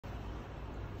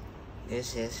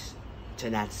This is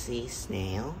Jadatzi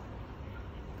snail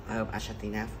of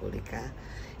Ashatina fulica.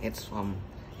 It's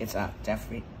a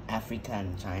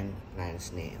African giant land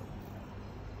snail.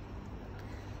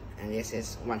 And this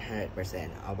is 100%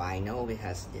 albino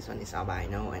because this one is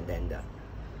albino and then the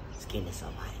skin is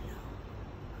albino.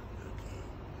 Okay.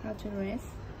 How to raise?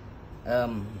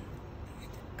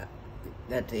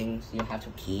 The things you have to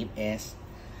keep is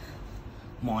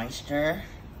moisture,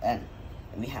 and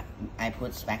I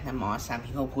put sphagnum moss. Some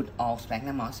people put all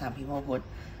sphagnum moss. Some people put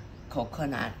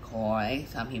coconut coir.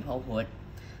 Some people put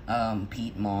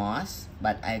peat moss,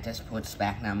 but I just put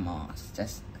sphagnum moss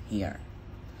just here,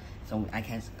 so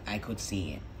I could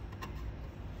see it.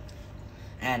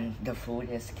 And the food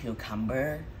is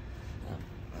cucumber.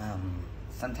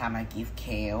 Sometimes I give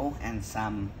kale and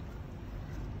some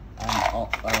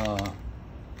old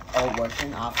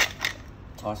version of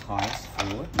tortoise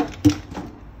food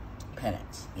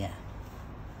pellets. Yeah.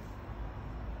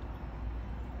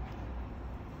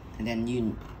 And then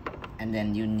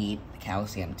you need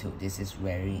calcium too. This is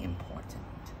very important.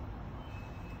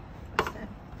 What's that?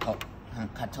 Oh,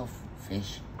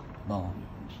 cuttlefish bone.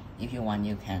 If you want,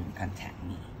 you can contact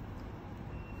me.